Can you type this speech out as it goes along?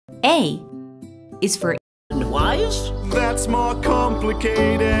A is for Wise? That's more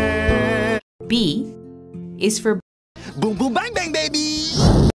complicated. B is for Boom, boom, bang, bang, baby.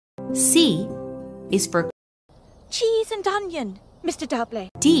 C is for Cheese and onion, Mr. Dudley.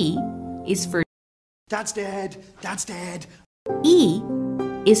 D is for Dad's dead. Dad's dead. E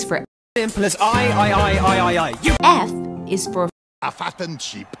is for Simple as I. You. F is for A fattened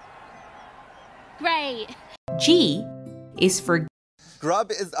sheep. Great. G is for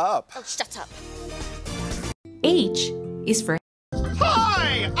Grub is up. Oh, shut up. H is for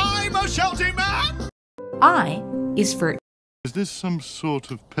Hi, I'm a shouting man. I is for Is this some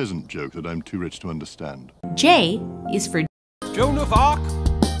sort of peasant joke that I'm too rich to understand? J is for Joan of Arc,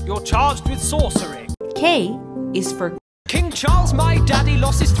 you're charged with sorcery. K is for King Charles, my daddy,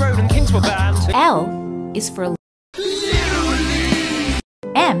 lost his throne and kings were banned. L is for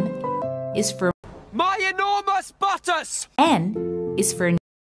M is for My enormous butters! N is for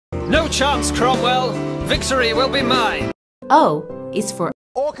No chance, Cromwell. Victory will be mine. O is for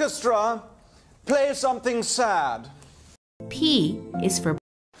Orchestra, play something sad. P is for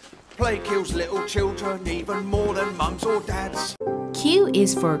Play kills little children even more than mums or dads. Q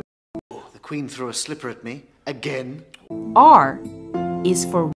is for The Queen threw a slipper at me. Again. R is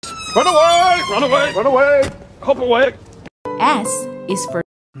for Run away! Run away! Run away! Hop away! S is for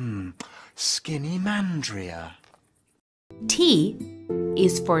Skinny Mandria. T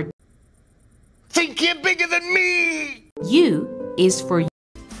is for Think you're bigger than me. U is for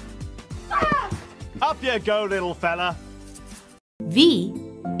Up you go, little fella. V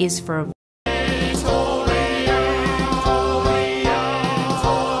is for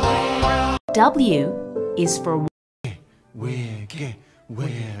W is for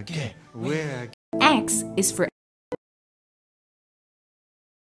X is for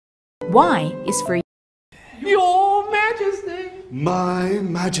Y is for Your Majesty. My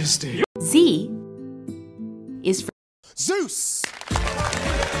Majesty. Z is for Zeus.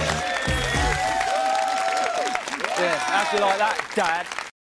 Yeah, how'd you like that, Dad?